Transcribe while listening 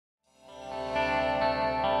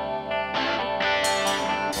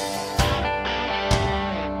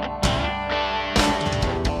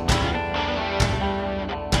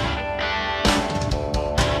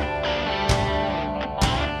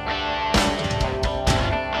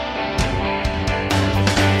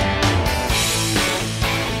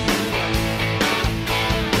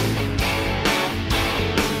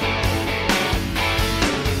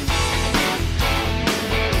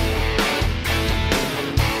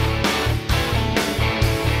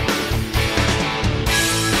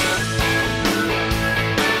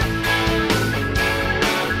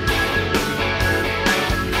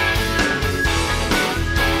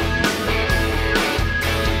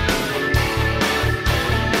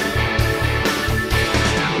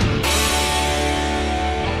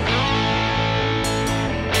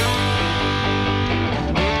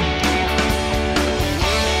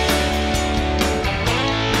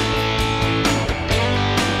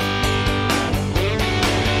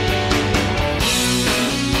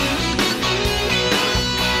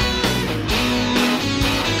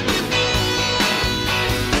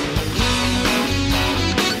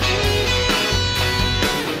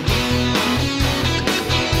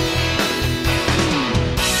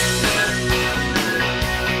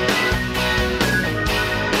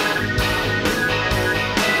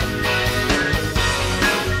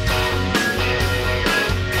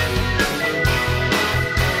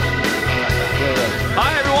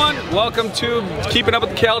welcome to Keeping Up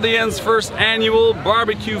with the Chaldeans first annual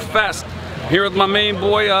BBQ Fest. Here with my main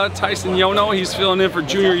boy Tyson Yono. He's filling in for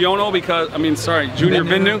Junior Yono because, Junior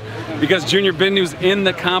Binno, because Junior Binno's in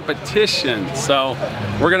the competition. So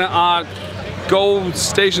we're gonna go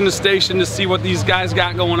station to station to see what these guys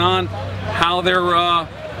got going on, how their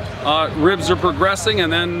ribs are progressing,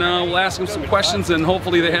 and then we'll ask them some questions and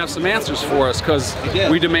hopefully they have some answers for us because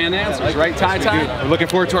we demand answers, right, Ty? We're looking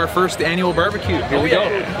forward to our first annual barbecue. Here we go.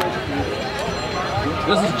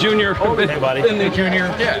 This is Junior. Hey, buddy. Junior.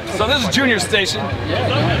 Yeah. So this is Junior station.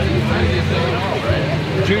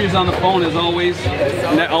 Junior's on the phone as always.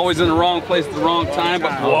 Always in the wrong place at the wrong time.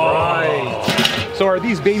 But right. So are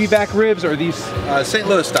these baby back ribs or are these St.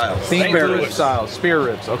 Louis style? St. Louis style spare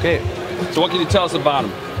ribs. Okay. So what can you tell us about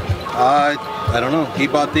them? I don't know. He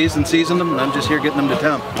bought these and seasoned them, and I'm just here getting them to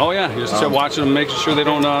temp. Oh yeah, you're just watching them, making sure they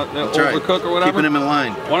don't overcook or whatever. Keeping them in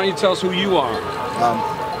line. Why don't you tell us who you are?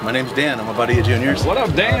 My name's Dan. I'm a buddy of Junior's. What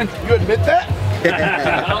up, Dan? You admit that?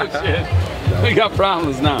 Oh shit. We got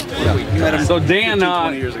problems now. Yeah, so Dan,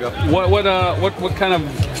 20 years ago. What kind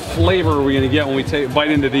of flavor are we gonna get when we bite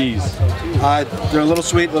into these? They're a little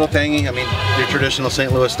sweet, a little tangy. I mean, your traditional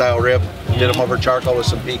St. Louis style rib. Did them over charcoal with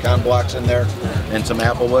some pecan blocks in there and some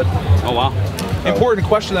applewood. Oh wow. Important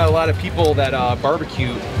question that a lot of people that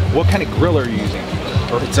barbecue, what kind of grill are you using?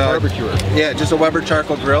 Or it's barbecuer? Yeah, just a Weber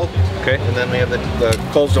charcoal grill. Okay. And then we have the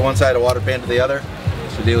coals to one side, a water pan to the other.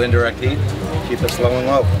 To do indirect heat, keep it slow and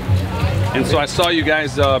low. And so I saw you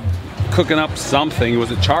guys cooking up something.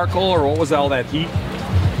 Was it charcoal or what was all that heat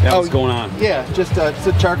that was going on? Yeah, just it's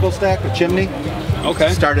a charcoal stack, a chimney.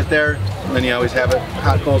 Okay. Start it there, and then you always have it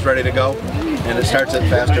hot coals ready to go, and it starts it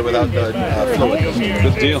faster without the fluid.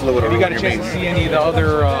 Good deal. Have you got a chance to see any of the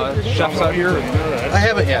other chefs out here? I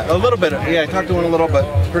haven't yet. A little bit. Yeah, I talked to one a little, but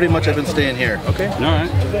pretty much I've been staying here. Okay. All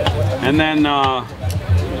right. And then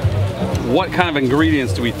what kind of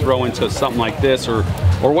ingredients do we throw into something like this, or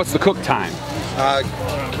what's the cook time?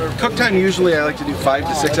 Cook time usually I like to do 5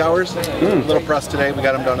 to 6 hours. A little press today. We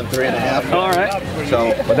got them done in 3.5. All right.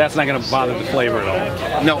 So, but that's not going to bother the flavor at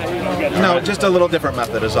all. No, just a little different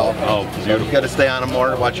method is all. Oh, beautiful. You got to stay on them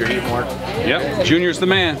more, watch your heat more. Yep. Junior's the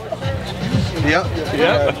man. Yep.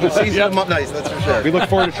 Season them up nice. That's for sure. We look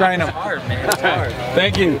forward to trying them. It's hard, man. It's hard.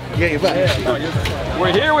 Thank you. Yeah, you bet.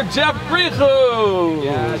 We're here with Jeff Brico.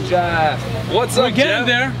 Yeah, Jeff. What's up, We're getting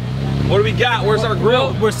Jeff? there. What do we got? Where's our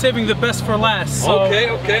grill? We're saving the best for last. So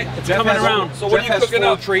Okay. It's coming around. So what are you cooking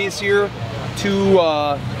up? 4 trays here, two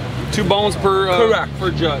bones per correct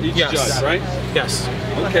per judge, each judge, right? Yes.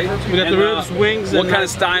 Okay. We got the ribs, wings, What and kind of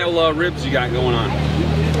style ribs you got going on?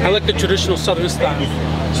 I like the traditional southern style.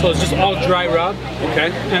 So it's just all dry rub.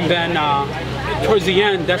 Okay. And then towards the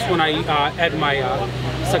end, that's when I add my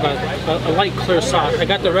it's like a light clear sauce. I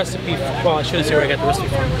got the recipe. Well, I shouldn't say where I got the recipe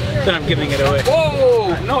from. Then I'm giving it away.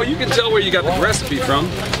 Whoa! No, you can tell where you got the recipe from.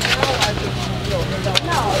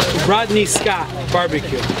 Rodney Scott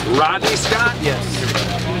barbecue. Rodney Scott? Yes.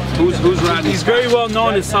 Who's Rodney? He's very well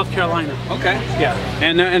known in South Carolina. Okay. Yeah.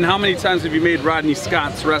 And how many times have you made Rodney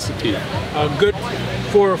Scott's recipe? A good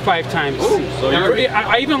 4 or 5 times. Ooh, so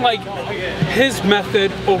I even like his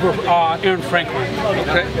method over Aaron Franklin.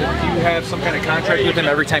 Okay. Do you have some kind of contract with him?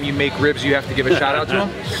 Every time you make ribs, you have to give a shout out to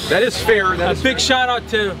him? That is fair. A big shout out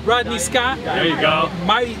to Rodney Scott. There you go.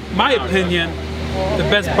 My opinion, the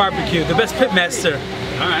best barbecue, the best pitmaster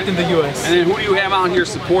in the U.S. And then who do you have out here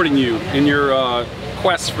supporting you in your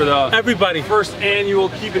quest for the everybody first annual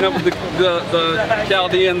Keeping Up with the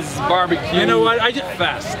Chaldeans barbecue? You know what?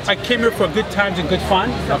 Fest. I came here for good times and good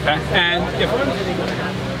fun. Okay. And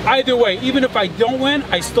either way, even if I don't win,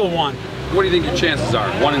 I still won. What do you think your chances are?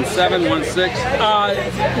 1 in 7, 1 in 6?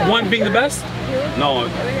 1 being the best? No,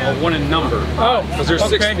 1 in number. Oh, because there's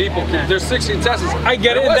 6 people. There's 6 contestants. I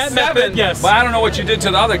get it. That method, yes. But I don't know what you did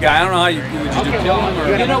to the other guy. I don't know how you did. You kill him?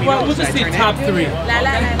 Or you know what? We'll just say top 3. All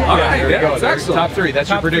right, there you go. That's excellent. Top 3. That's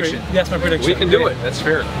your prediction. That's my prediction. We can do it. That's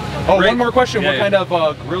fair. Oh, Great. one more question. Yeah, what kind of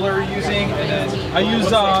griller are you using? And then I use,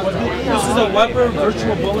 this is a Weber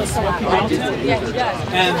Virtual Bullet Smoky Mountain.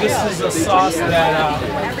 And this is a sauce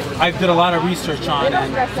that I did a lot of research on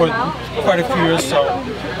for quite a few years, so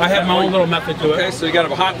I have my own little method to it. Okay, so you got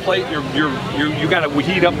a hot plate, you got to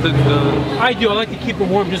heat up the... I do, I like to keep it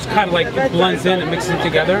warm, just kind of like it blends in and mixes it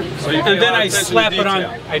together. So you and then I slap it on,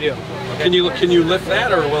 I do. Can you lift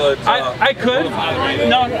that, or will it? I could.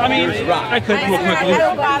 No, I mean I could real quickly. I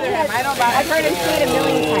don't bother him. I don't bother. I've heard him say it a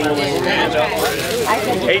million times.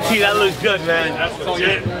 AT, that looks good, man. That's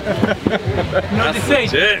legit. You know what they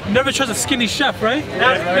say? Never trust a skinny chef, right?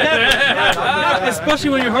 Never.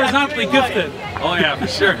 Especially when you're horizontally gifted. Oh yeah, for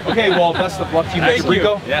sure. Okay, well, best of luck to you, Mr.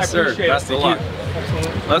 Brico. Yes, sir. Best of luck.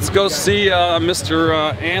 Let's go see Mr.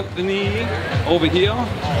 Anthony over here.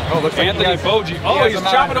 Oh, looks like Anthony Boji. Oh, he's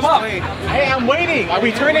chopping them up. Hey, I'm waiting. Are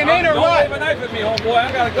we turning in or Don't what? wave a knife at me, homeboy.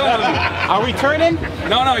 I got a gun on you. Are we turning?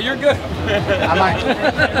 No, you're good.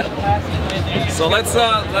 So let's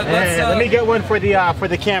Let me get one for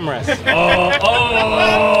the cameras. Oh.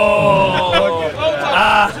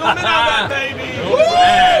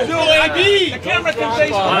 Zoom in on that, baby. The camera can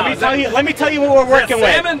say Let me tell you what we're working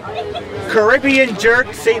with. Salmon? Caribbean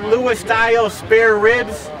jerk, St. Louis style spare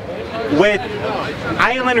ribs with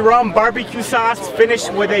island rum barbecue sauce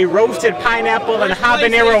finished with a roasted pineapple and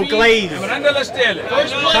habanero glaze.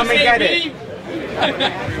 Come and get it.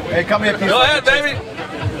 Hey, come here, Go ahead, baby.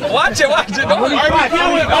 Watch it. Don't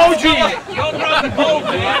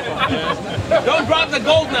Don't drop the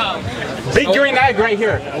gold now. Big green egg right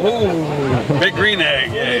here. Ooh, big green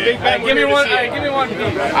egg. Yeah. Give me one.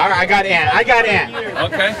 All right, I got Ant.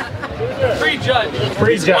 Okay.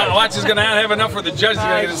 Pre-judge. Watch is gonna have enough for the judge to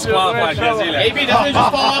get disqualified. AB doesn't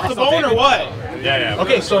just fall off the bone or what? Yeah.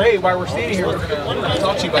 Okay, so hey, while we're standing here, we're gonna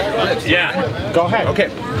talk to you about your ribs. Yeah. Go ahead. Okay,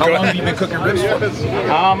 how long have you been cooking ribs for?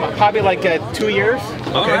 Probably like 2 years.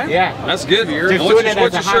 Okay. Yeah. That's good. Just What's doing it your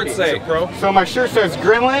as a shirt hobby. say? So my shirt says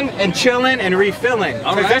grilling and chilling and refilling.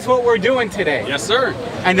 All Because right. that's what we're doing today. Yes, sir.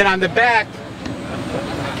 And then on the back,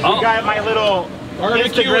 Oh. I got my little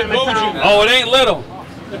Instagram account. Oh, it ain't little.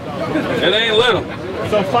 It ain't little.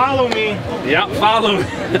 So follow me. Yeah, follow me.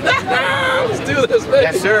 Let's do this, baby.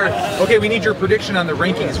 Yes, sir. Okay, we need your prediction on the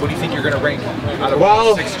rankings. What do you think you're gonna rank out of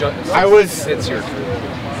Well, 6 judges? I here.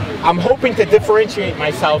 I'm hoping to differentiate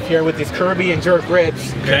myself here with these Caribbean jerk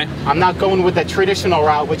ribs. Okay. I'm not going with the traditional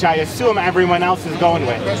route, which I assume everyone else is going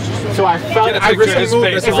with. So I felt Get a I picture of his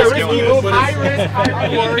face. It's a risky move. High risk,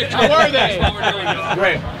 high reward. How are they?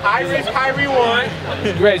 Great. High risk, high reward.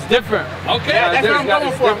 Great, it's different. Okay. Yeah, that's what I'm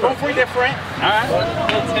going for. I'm going for different. All right.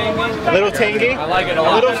 A little tangy. I like it a A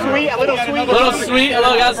lot. little sweet. A little sweet. A little sweet, a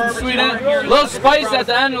little got some sweet in it. A little spice at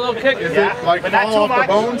the end, a little kick. Yeah, Like but not fall too off the much.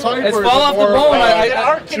 bone type? It's or is fall it off the more bone. like- The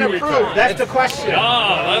art can approve. That's the question.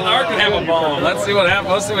 Oh, let Art can have a bone. Let's see what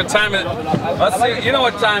happens. Let's see what time it. Let's see. You know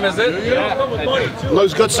what time is it?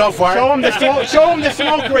 Looks good so far. Show him the smoke. Show him the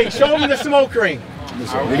smoke ring. Show him the smoke ring.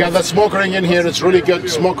 You got the smoke ring in here. It's really good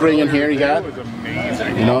smoke ring in here. You got,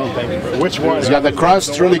 you know, which one? It's got the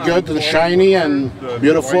crust really good, and shiny and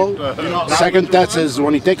beautiful. Second test is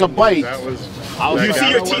when you take a bite, Do you see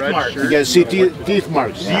your teeth marks? you get see teeth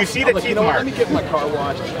marks. Do you see the teeth marks? Get my car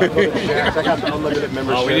washed. I got the unlimited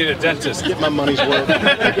membership. Oh, we need a dentist. Get my money's worth.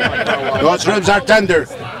 Those ribs are tender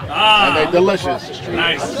and they're delicious.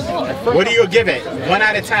 Nice. What do you give it? 1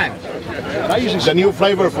 out of 10. It's a new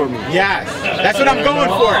flavor for me. Yes, that's what I'm going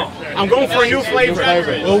for. I'm going for a new flavor.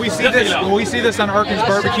 Will we see this? Will we see this on Arkin's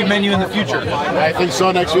barbecue menu in the future? I think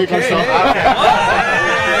so. Next week or so.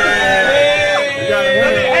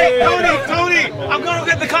 Hey, Tony, I'm gonna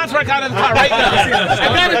get the contract out of the car right now. I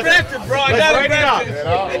got it drafted, bro. I got it drafted.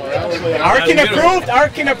 Arkin approved.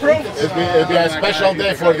 Arkin approved. It'd be a special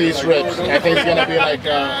day for these ribs. I think it's gonna be like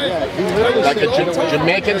a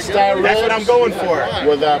Jamaican style ribs. That's what I'm going for.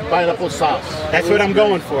 With a pineapple sauce. That's what I'm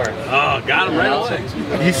going for. Oh, got him right away.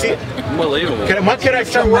 You see? Unbelievable. When can I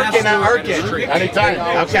start working on Arkin? Anytime.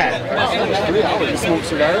 Okay. Smoke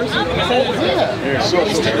cigars? Yeah.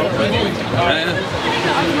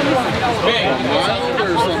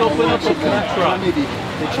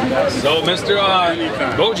 So Mr.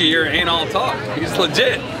 Boji here ain't all talk. He's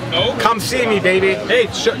legit. Come see me, baby. Hey,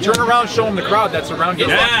 turn around, show them the crowd that's around you.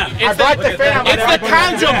 Yeah. I brought the fam. It's the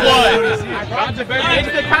conja blood. It's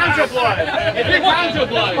the conja blood. It's the conja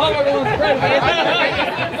blood.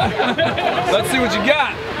 Let's see what you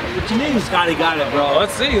got. What you mean Scotty got it, bro?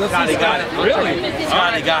 Let's see. Let's see. Scotty got it. Really?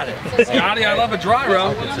 Scotty got it. Scotty, I love a dry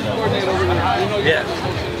rub. Yeah.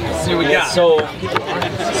 Let's see what we got. So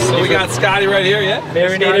we got Scotty right here, yeah?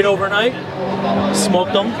 marinated overnight,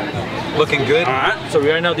 smoked them. Looking good. All right. So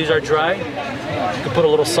right now these are dry. You can put a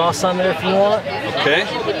little sauce on there if you want. Okay.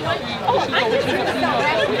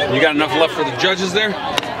 You got enough left for the judges there?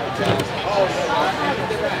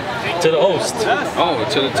 To the host. Oh,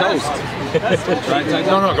 to the toast.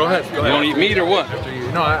 No, go ahead. You don't eat meat or what?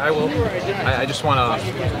 No, I will. I just want to.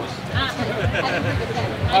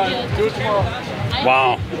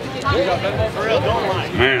 Wow.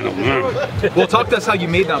 Man, oh man. Well, talk to us how you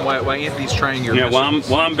made them. Why Anthony's trying your. Yeah, while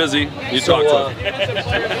I'm busy, you talk to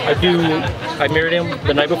him. I marinate them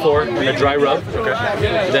the night before in a dry rub.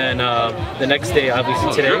 Okay. Then the next day,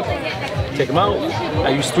 obviously today, take them out. I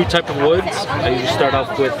use 3 types of woods. I usually start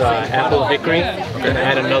off with apple hickory, then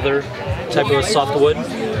add another type of soft wood.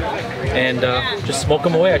 and just smoke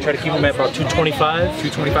them away. I try to keep them at about 225.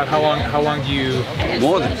 225. How long do you?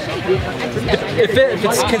 More than. If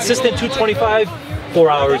it's consistent, 225. 4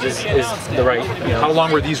 hours is the right. You know. How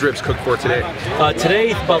long were these ribs cooked for today?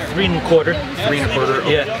 Today about 3 1/4. 3 1/4.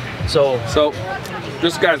 Okay. Yeah. So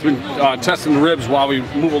this guy's been testing the ribs while we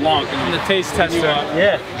move along. The taste tester.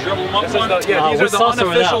 Yeah. These are the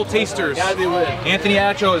unofficial tasters. Anthony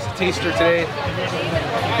Acho is a taster today.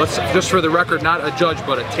 Just for the record, not a judge,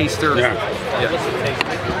 but a taster. Yeah.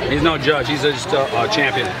 He's no judge. He's just a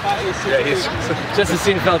champion. Yeah, he's just a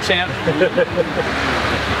CFL champ.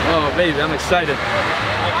 Oh, baby, I'm excited.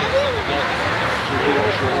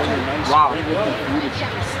 Wow.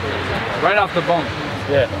 Right off the bone.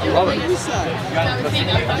 Yeah. Love it.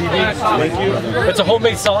 Thank you. It's a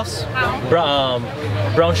homemade sauce. Brown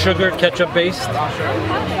sugar, ketchup based.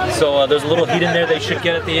 So there's a little heat in there they should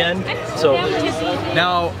get at the end. So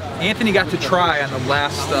now, Anthony got to try on the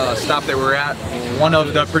last stop that we're at one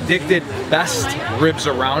of the predicted best ribs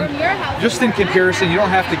around. Just in comparison, you don't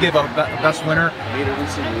have to give a best winner.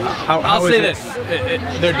 I'll say this,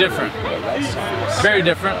 they're different. Very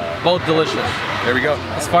different, both delicious. There we go.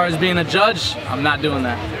 As far as being a judge, I'm not doing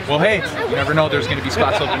that. Well, hey, you never know. There's going to be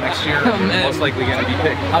spots open next year. Most likely going to be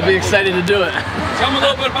picked. I'll be excited to do it. Tell me a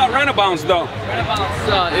little bit about Rent-A-Bounce, though.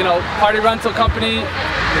 Rent-A-Bounce, you know, party rental company,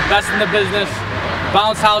 the best in the business.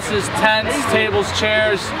 Bounce houses, tents, tables,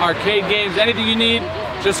 chairs, arcade games, anything you need,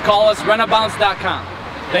 just call us, rentabounce.com.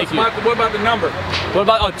 Thank you. What about the number? What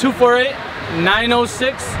about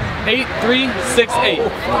 248-906-8368.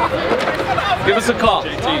 Give us a call.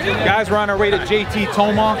 Guys, we're on our way to JT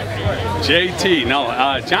Toma. JT, no,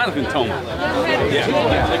 Jonathan Toma.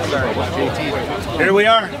 Here we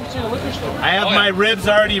are. I have my ribs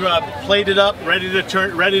already plated up, ready to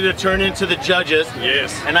turn into the judges.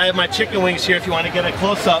 Yes. And I have my chicken wings here if you want to get a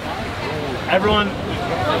close up. Everyone,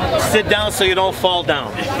 sit down so you don't fall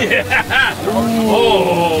down. Yeah.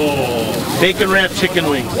 Oh. Bacon wrapped chicken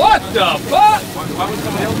wings. What the fuck?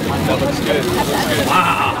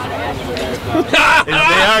 Wow. They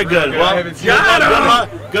are good. Well,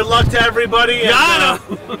 good luck to everybody.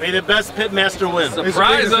 May the best pitmaster win. Is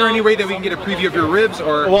there any way that we can get a preview of your ribs?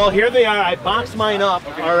 Or well, here they are. I boxed mine up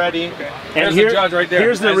already. And Here's the judge right there.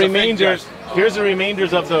 Here's the There's a fake remainders. Here's the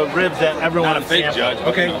remainders of the ribs that everyone Not a fake sampled. judge.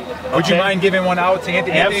 okay. Would you mind giving one out to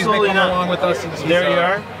Anthony? Anthony's been coming along with us. There you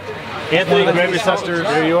are. Anthony, grab your sisters.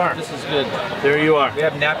 There you are. This is good. There you are. We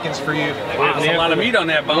have napkins for you. Wow, there's a lot of meat on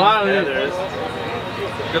that bone. Wow. Yeah, there is.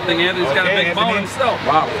 Good thing Anthony's got a big bone himself.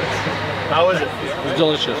 Wow. How is it? It's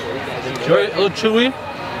delicious. Very, a little chewy.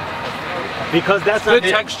 Because that's Good not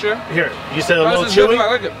it. texture. Here, you said a Price little is good, chewy? I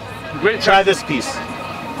like it. Great. Try this piece.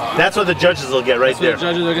 That's what the judges will get right there. The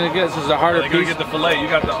judges are gonna get. This is a harder They're gonna piece. get the fillet. You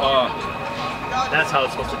got the That's how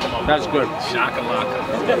it's supposed to come out. That's good. shakalaka.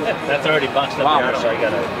 That's already boxed up there, so I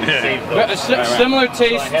gotta save those. Similar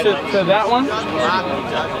taste to that one.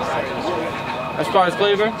 As far as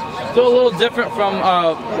flavor, still a little different from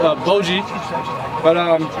Boji, but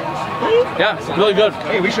yeah, it's really good.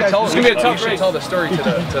 Hey, we should tell. It's gonna be a tough You should race. tell the story to the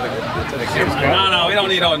kids. No, we don't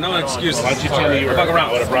need no excuses. Why don't you tell me Fuck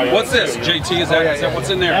around. What's this, JT? Is that what's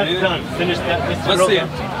in there? That's Anything? done. Finish that. Let's see it.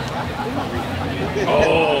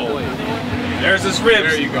 Oh, there's his ribs.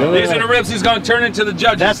 There you go. These are the ribs he's going to turn into the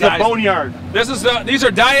judges. That's guys. the boneyard. These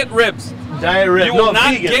are diet ribs. Diet rib. You will No,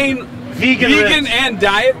 not vegan. gain Vegan ribs. and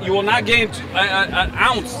diet. You will not gain an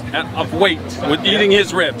ounce of weight with eating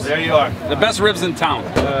his ribs. There you are. The best ribs in town.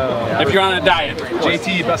 If you're on a diet.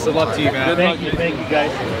 JT, best of luck to you, man. Thank you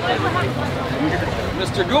guys.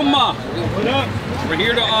 Mr. Guma, we're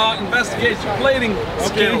here to investigate your plating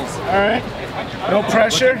skills. All right. No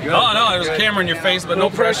pressure. Oh no, there's a camera in your face, but no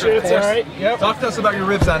pressure. Of It's course. all right. Yep. Talk to us about your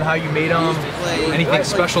ribs on how you made them. Anything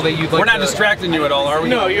special that you'd like We're not to... distracting you at all, are we?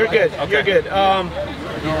 No, you're good. Okay. You're good.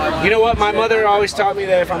 You know what? My mother always taught me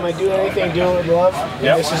that if I'm gonna do anything, do it with love.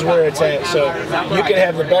 And this is where it's at. So you can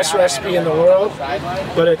have the best recipe in the world,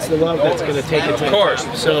 but it's the love that's gonna take it to Of course.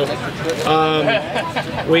 So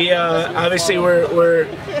we obviously we're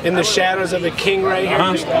in the shadows of the king right here.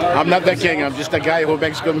 I'm not the king. I'm just a guy who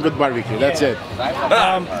makes good barbecue. That's it.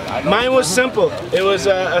 Mine was simple. It was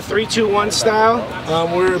a 3-2-1 style.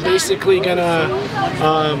 We're basically gonna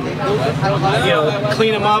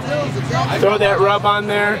clean them up, throw that rub on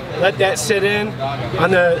there, let that sit in.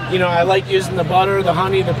 On the, I like using the butter, the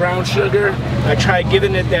honey, the brown sugar. I try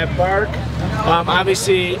giving it that bark.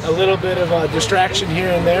 Obviously a little bit of a distraction here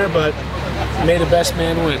and there, but may the best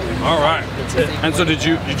man win. All right. That's it. And so did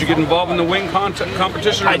you get involved in the wing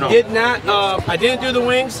competition? Or I no? did not. I didn't do the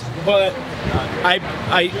wings, but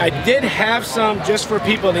I did have some just for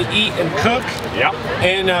people to eat and cook. Yep.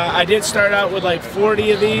 And I did start out with like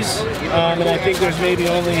 40 of these, and I think there's maybe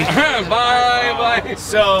only. Bye.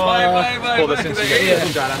 So Pull this into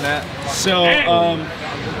shot on that. So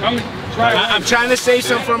I'm trying to save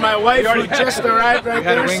some for my wife who just arrived right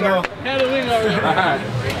there. So Had a wing already.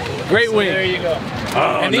 great wing. There you go.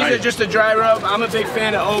 Oh, And these nice. are just a dry rub. I'm a big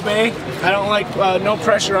fan of Obey. I don't like no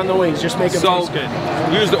pressure on the wings. Just make them taste good.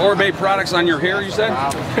 Use the Orbe products on your hair, you said?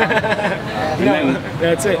 No,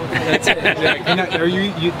 that's it. That's it.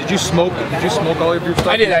 Did you smoke all of your stuff?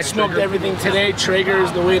 I did. I smoked everything today. Traeger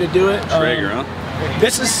is the way to do it. Traeger, huh?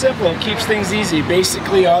 This is simple. It keeps things easy.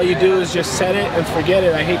 Basically, all you do is just set it and forget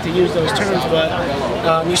it. I hate to use those terms,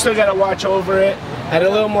 but you still got to watch over it. I had a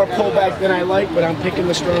little more pullback than I like, but I'm picking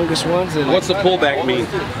the strongest ones. And What's the pullback mean?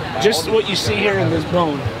 just what you see here in this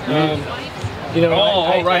bone. You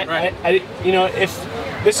know, right. you know, if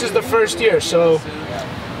this is the first year, so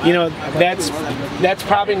you know that's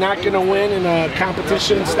probably not going to win in a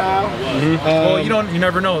competition style. Well, you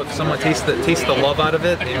never know if someone tastes the love out of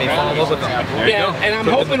it, they may fall in love with them. Yeah, and I'm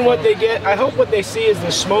hoping what they get. I hope what they see is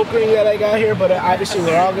the smoke ring that I got here, but obviously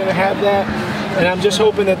they're all going to have that. And I'm just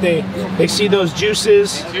hoping that they see those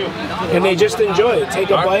juices and they just enjoy it. Take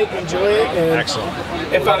a bite, enjoy it. And excellent.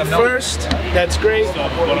 If I'm first, that's great.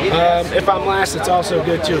 If I'm last, it's also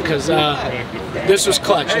good too, because this was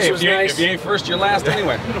clutch. Hey, this was nice. If you ain't first, you're last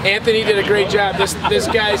anyway. Anthony did a great job. This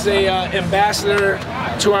guy's a ambassador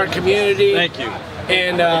to our community. Thank you.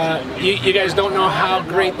 And you guys don't know how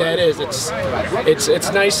great that is. It's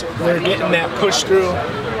nice. We're getting that push through.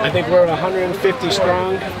 I think we're 150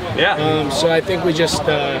 strong. Yeah. So I think we just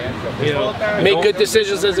make good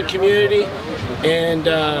decisions as a community and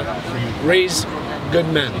raise good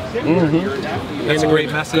men. That's a great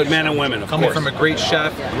message. Good men and women, of Coming course. from a great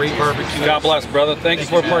chef, great barbecue. God bless, brother. Thank you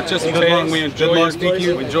for participating. We enjoy it. Thank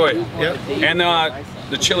you. Enjoy it. Yep. And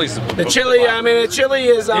the chili's. The chili. I mean, the chili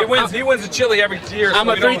is. He wins the chili every year. I'm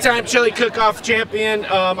so a 3-time chili cook-off champion.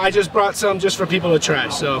 I just brought some just for people to try.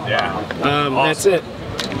 So that's it.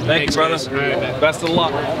 Thank you, brother. Right, best of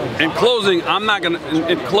luck. In closing, I'm not gonna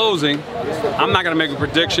make a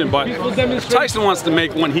prediction, but if Tyson wants to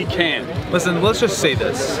make one, he can. Listen, let's just say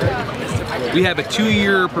this. We have a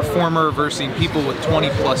 2-year performer versus people with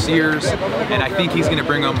 20+ years, and I think he's going to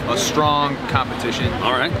bring them a strong competition.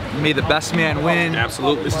 All right. May the best man win.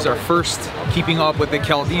 Absolutely. This is our first keeping up with the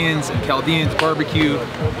Chaldeans and Chaldeans barbecue,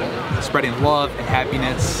 spreading love and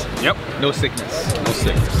happiness. Yep. No sickness. No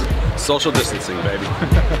sickness. Social distancing, baby.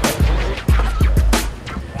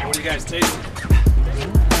 What do you guys taste?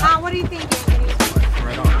 What do you think, Anthony?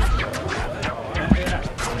 Right on.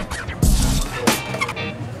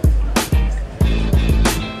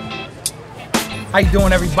 How you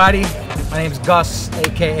doing, everybody? My name's Gus,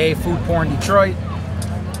 aka Food Porn Detroit.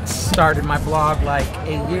 Started my blog like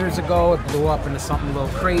 8 years ago. It blew up into something a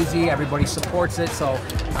little crazy. Everybody supports it, so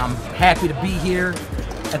I'm happy to be here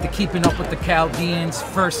at the Keeping Up with the Chaldeans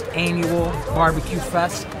first annual BBQ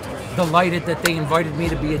Fest. Delighted that they invited me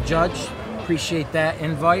to be a judge. Appreciate that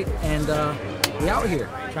invite, and we out here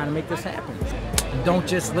trying to make this happen. And don't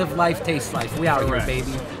just live life, taste life. We out here,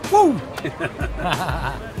 baby. Woo!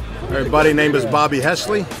 Everybody, name is Bobby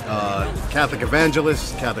Hesley, Catholic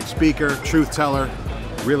evangelist, Catholic speaker, truth teller,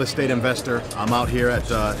 real estate investor. I'm out here at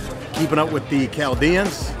Keeping Up with the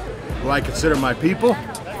Chaldeans, who I consider my people.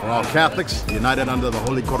 We're all Catholics, united under the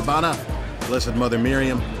Holy Qurbana, Blessed Mother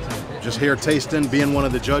Miriam. Just here tasting, being one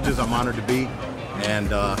of the judges. I'm honored to be, and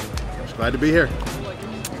just glad to be here.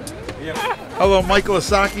 Hello, Michael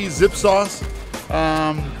Asaki, Zip Sauce.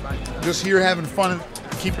 Just here having fun,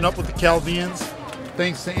 keeping up with the Chaldeans.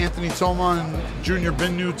 Thanks to Anthony Toma and Junior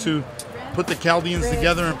Binno to put the Chaldeans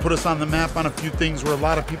together and put us on the map on a few things where a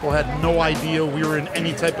lot of people had no idea we were in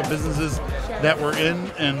any type of businesses that we're in.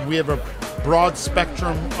 And we have a broad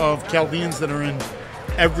spectrum of Chaldeans that are in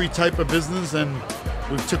every type of business, and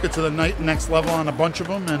we've took it to the next level on a bunch of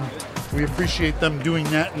them, and we appreciate them doing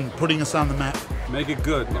that and putting us on the map. Make it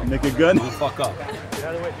good. Make it good? Don't fuck up.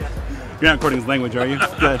 You're not recording this language, are you?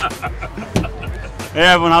 Good. Hey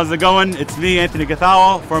everyone, how's it going? It's me, Anthony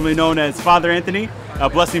Gathao, formerly known as Father Anthony. A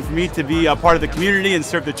blessing for me to be a part of the community and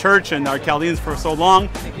serve the church and our Chaldeans for so long.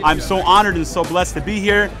 I'm so honored and so blessed to be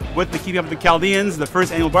here with the Keeping Up with the Chaldeans, the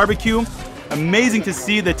first annual barbecue. Amazing to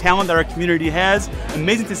see the talent that our community has.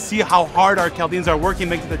 Amazing to see how hard our Chaldeans are working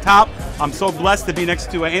to make it to the top. I'm so blessed to be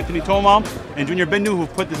next to Anthony Toma and Junior Binno, who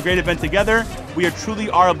put this great event together. We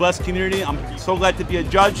truly are a blessed community. I'm so glad to be a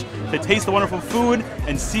judge, to taste the wonderful food,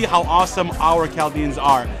 and see how awesome our Chaldeans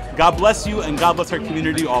are. God bless you, and God bless our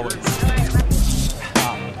community always.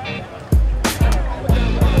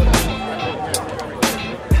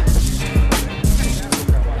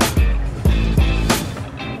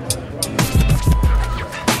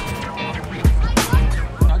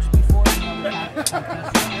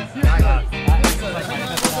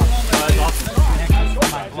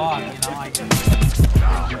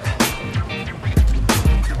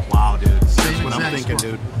 Wow, dude. That's what I'm thinking,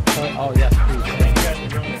 dude. Oh, yes, please.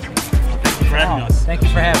 Thank you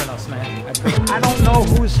for having us, man. I don't know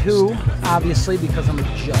who's who, obviously, because I'm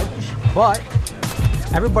a judge, but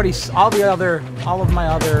everybody's, all of my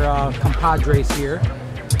other compadres here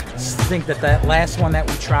think that last one that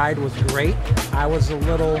we tried was great. I was a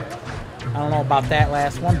little, I don't know about that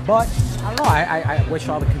last one, but I don't know. I wish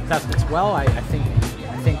all the contestants well. I think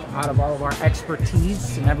out of all of our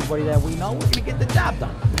expertise and everybody that we know, we're gonna get the job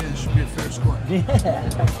done. Yeah, it should be a fair score.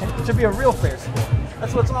 Yeah, it should be a real fair score.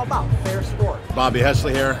 That's what it's all about, fair score. Bobby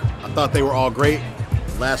Hesley here. I thought they were all great.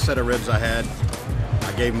 Last set of ribs I had,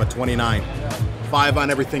 I gave them a 29. 5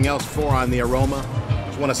 on everything else, 4 on the aroma.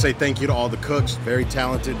 Just want to say thank you to all the cooks. Very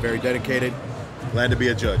talented, very dedicated. Glad to be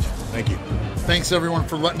a judge. Thank you. Thanks everyone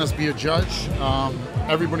for letting us be a judge.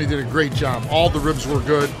 Everybody did a great job. All the ribs were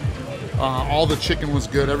good. All the chicken was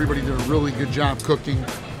good. Everybody did a really good job cooking.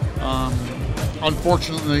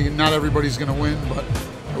 Unfortunately, not everybody's going to win, but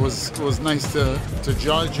it was nice to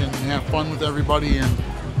judge and have fun with everybody. And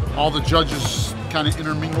all the judges kind of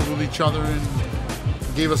intermingled with each other and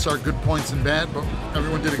gave us our good points and bad. But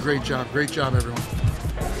everyone did a great job. Great job, everyone.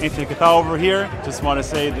 Anthony Cathal over here. Just want to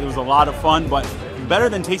say that it was a lot of fun, but better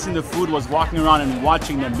than tasting the food was walking around and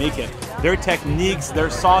watching them make it. Their techniques, their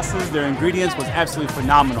sauces, their ingredients was absolutely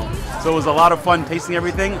phenomenal. So it was a lot of fun tasting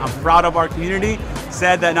everything. I'm proud of our community.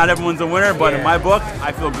 Sad that not everyone's a winner, but in my book,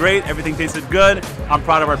 I feel great. Everything tasted good. I'm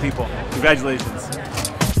proud of our people. Congratulations.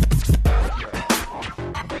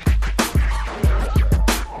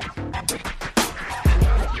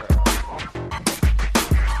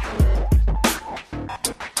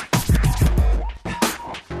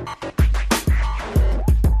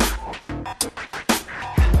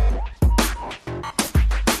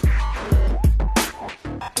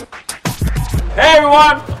 Hey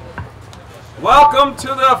everyone! Welcome to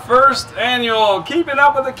the first annual Keeping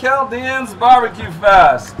Up with the Chaldeans BBQ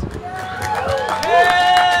Fest.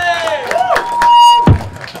 Yay!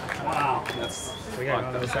 Wow, that's we got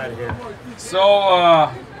on the other side of here. So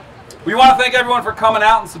we want to thank everyone for coming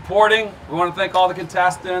out and supporting. We want to thank all the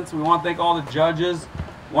contestants. We want to thank all the judges.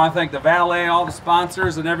 We want to thank the Valet, all the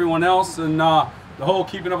sponsors, and everyone else, and the whole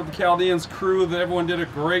Keeping Up with the Chaldeans crew. That everyone did a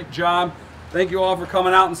great job. Thank you all for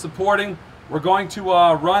coming out and supporting. We're going to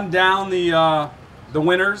run down the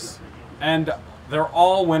winners, and they're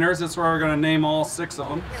all winners. That's why we're going to name all 6 of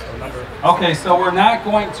them. Okay, so we're not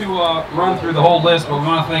going to run through the whole list, but we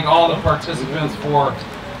want to thank all the participants for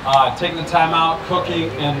taking the time out, cooking,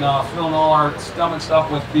 and filling all our stomach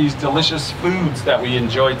stuff with these delicious foods that we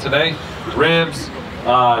enjoyed today. Ribs,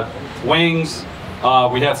 wings,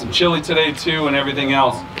 we had some chili today too, and everything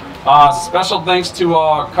else. Special thanks to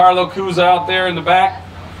Carlo Cuza out there in the back.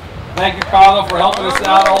 Thank you, Carlo, for helping us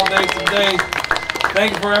out all day today.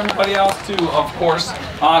 Thank you for everybody else too, of course.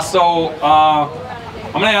 I'm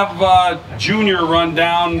going to have Junior run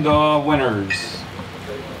down the winners.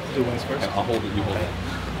 Do winners first? I'll hold it, you hold it.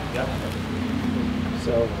 Yep.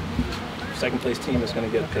 So, second place team is going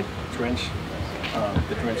to get the drench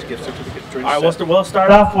gift certificate. All right, we'll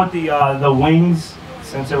start off with the wings,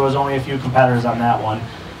 since there was only a few competitors on that one.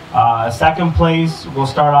 Second place, we'll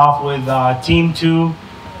start off with Team 2.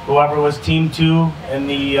 Whoever was Team 2 in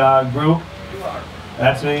the group.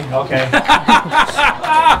 That's me? Okay.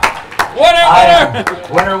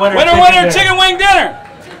 Winner, chicken wing dinner!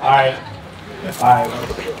 Alright.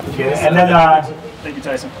 Okay. And then, thank you,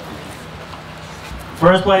 Tyson.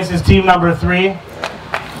 First place is team number 3.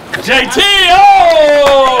 JT!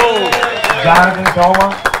 Oh! Jonathan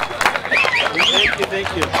Toma. Thank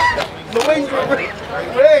you. The wings were big.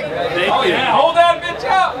 Oh yeah, hold that bitch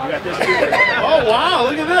up! You got this Oh wow,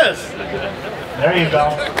 look at this. There you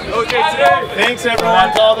go. Okay, thanks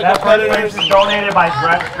everyone to all the competitors. That is donated by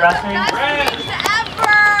Dressing.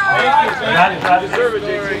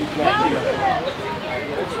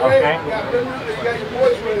 Okay.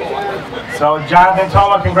 So Jonathan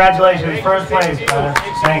Toma, congratulations, first place, brother.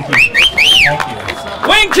 Thank you. Thank you.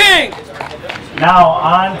 Wing King! Now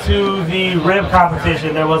on to the rib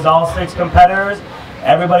competition. There was all 6 competitors.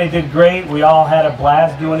 Everybody did great. We all had a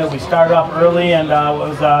blast doing it. We started off early, and it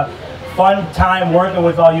was a fun time working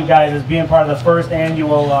with all you guys as being part of the first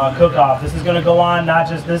annual cook-off. This is going to go on not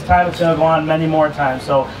just this time, it's going to go on many more times.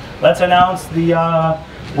 So let's announce the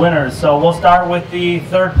winners. So we'll start with the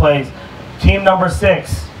third place. Team number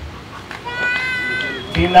 6.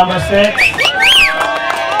 Team number 6.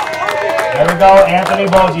 There we go, Anthony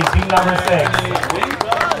Boji, team number 6.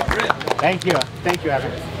 Thank you. Thank you,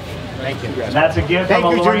 Evan. Thank you. And that's a gift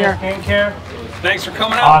from Junior Skincare. Thanks for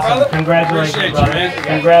coming out, awesome. brother. Congratulations, Appreciate brother. you, man.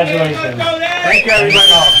 Congratulations. Thank you,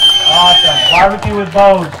 everybody. Awesome. Barbecue with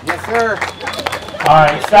Bose. Yes, sir. All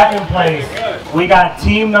right, second place. We got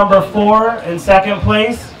team number 4 in second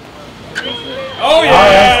place. Oh, yeah. All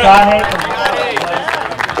right, Scott Hayden.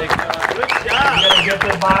 Good job. You got a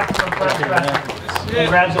gifted box from French Vodka.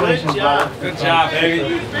 Congratulations, brother. Good job,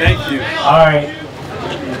 baby. Thank you. All right.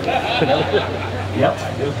 Yep, I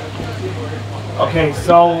do. Okay,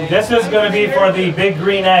 so this is going to be for the big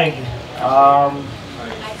green egg.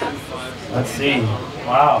 Let's see.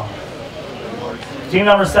 Wow. Team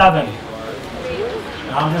number 7.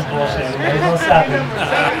 I'm just bullshitting. There's no 7.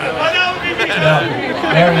 No,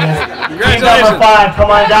 there he is. Team number 5. Come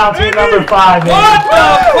on down, team number 5. Baby. What the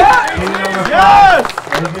fuck? Team number 5. Yes!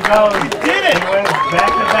 There we go. You did it!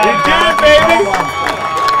 Back to back. You did it, baby!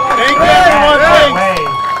 Thank you, everyone. Thanks.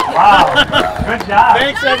 Wow. Good job.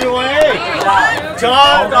 Thanks, everyone. Hey, to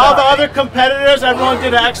all the other competitors, everyone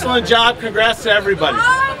did an excellent job. Congrats to everybody.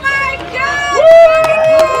 Oh my God!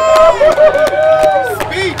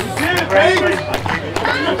 Speak! Speak!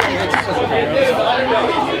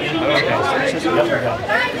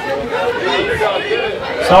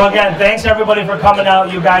 So again, thanks everybody for coming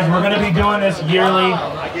out, you guys. We're going to be doing this yearly.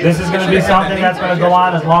 This is going to be something that's going to go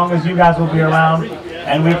on as long as you guys will be around.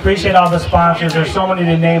 And we appreciate all the sponsors. There's so many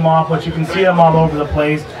to name off, but you can see them all over the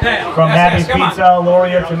place. From Happy's Pizza,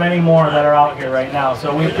 Laureate, to many more that are out here right now.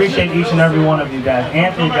 So we appreciate each and every one of you guys.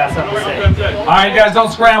 Anthony, you got something to say? All right, guys,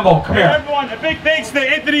 don't scramble. Come here. Everyone, a big thanks to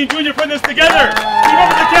Anthony and Junior for putting this together. Keep up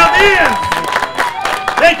with the Chaldeans.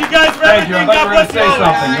 Thank you guys for Thank you. I everything. thought you were going to say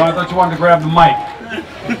something. I thought you wanted to grab the mic.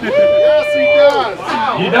 Yes, he does.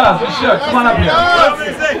 He does. He should. Come on up here.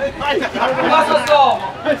 Bless us all.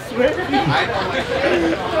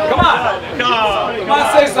 Come on. Come on,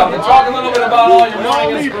 say something. Talk a little bit about all your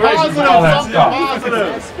morning inspirations and all that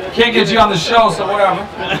stuff. Can't get you on the show, so whatever.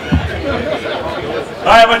 All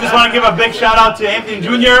right, I just want to give a big shout out to Anthony and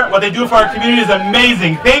Junior. What they do for our community is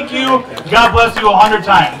amazing. Thank you. God bless you 100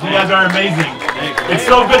 times. You guys are amazing. It's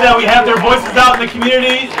so good that we have their voices out in the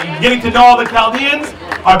community, getting to know all the Chaldeans.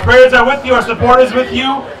 Our prayers are with you. Our support is with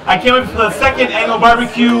you. I can't wait for the 2nd annual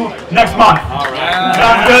barbecue next month. All right.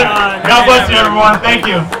 Sounds good. God bless you, everyone. Thank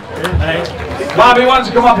you. Bobby, why don't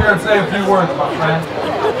you come up here and say a few words, my friend?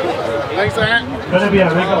 Thanks, Aaron. Going to be a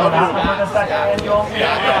Rica Morata for the 2nd annual?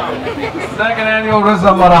 Second annual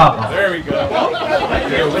Rica Morata. There we go.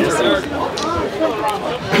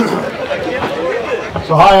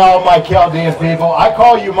 So hi all my Chaldean people. I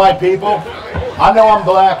call you my people. I know I'm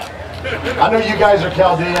black. I know you guys are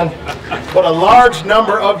Chaldean. But a large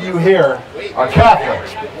number of you here are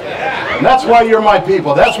Catholics. And that's why you're my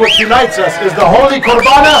people. That's what unites us, is the Holy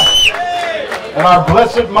Qurbana and our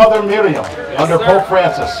Blessed Mother Miriam under Pope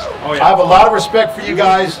Francis. I have a lot of respect for you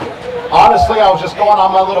guys. Honestly, I was just going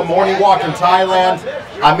on my little morning walk in Thailand.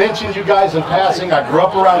 I mentioned you guys in passing. I grew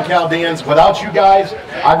up around Chaldeans. Without you guys,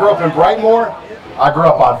 I grew up in Brightmoor. I grew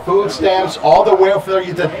up on food stamps, all the welfare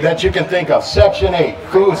that you can think of. Section 8,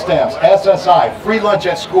 food stamps, SSI, free lunch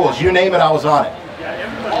at schools, you name it, I was on it.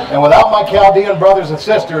 And without my Chaldean brothers and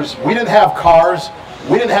sisters, we didn't have cars.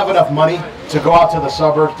 We didn't have enough money to go out to the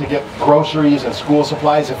suburbs to get groceries and school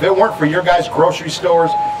supplies. If it weren't for your guys' grocery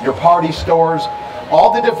stores, your party stores,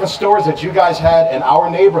 all the different stores that you guys had in our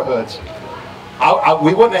neighborhoods,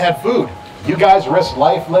 we wouldn't have had food. You guys risked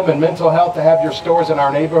life, limb, and mental health to have your stores in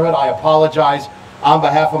our neighborhood. I apologize on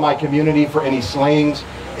behalf of my community for any slayings,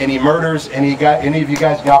 any murders, any of you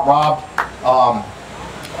guys got robbed.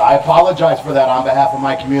 I apologize for that on behalf of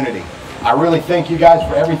my community. I really thank you guys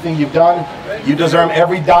for everything you've done. You deserve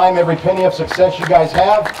every dime, every penny of success you guys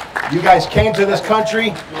have. You guys came to this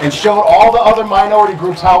country and showed all the other minority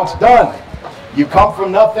groups how it's done. You come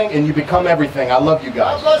from nothing and you become everything. I love you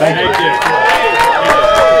guys. Thank you.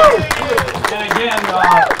 And again,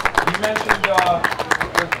 you mentioned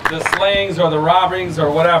the slayings or the robbings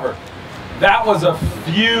or whatever. That was a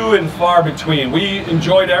few and far between. We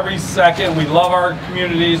enjoyed every second. We love our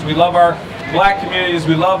communities. We love our black communities.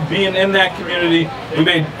 We love being in that community. We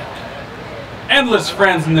made endless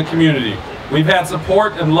friends in the community. We've had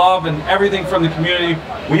support and love and everything from the community.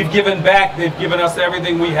 We've given back. They've given us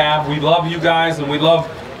everything we have. We love you guys, and we love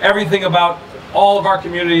everything about all of our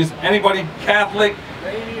communities. Anybody Catholic,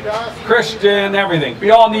 Christian, everything.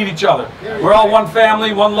 We all need each other. We're all one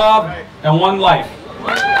family, one love, and one life.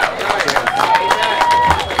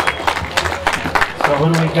 So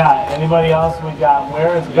who do we got? Anybody else we got?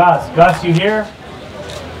 Where is Gus? Gus, you here?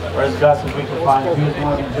 Where's Gus if we can find him? He was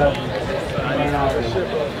one of the judges.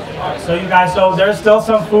 So you guys, so there's still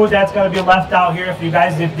some food that's going to be left out here. If you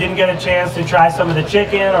guys didn't get a chance to try some of the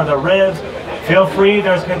chicken or the ribs, feel free.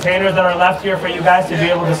 There's containers that are left here for you guys to be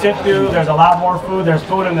able to sift through. There's a lot more food. There's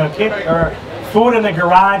food in the food in the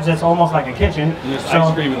garage that's almost like a kitchen. There's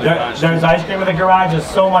ice cream in the garage. There's ice cream in the garage. There's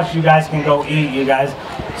so much you guys can go eat, you guys.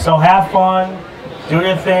 So have fun. Do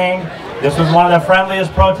your thing. This was one of the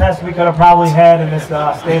friendliest protests we could have probably had in this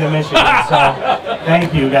state of Michigan. So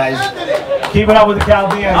thank you guys. Keep it up with the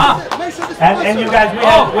Chaldeans. And you guys,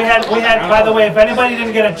 we had. By the way, if anybody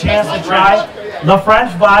didn't get a chance to try the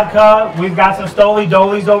French Vodka, we've got some Stoli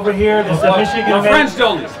Dolies over here. This is Michigan. The French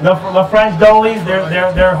Dolies. The French Dolies.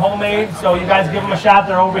 They're homemade. So you guys give them a shot.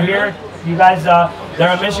 They're over here. You guys,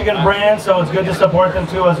 they're a Michigan brand, so it's good to support them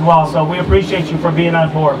too as well. So we appreciate you for being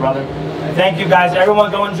on board, brother. Thank you guys.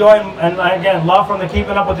 Everyone go enjoy. And again, love from the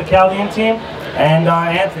Keeping Up with the Chaldean team. And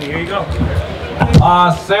Anthony, here you go.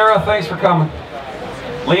 Sarah, thanks for coming.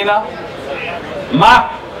 Lena,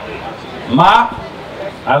 Ma,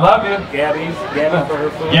 I love you. Gabby for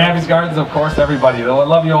her food. Gabby's Gardens, of course, everybody. I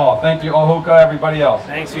love you all. Thank you, Hookah, everybody else.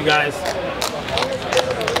 Thanks, you guys.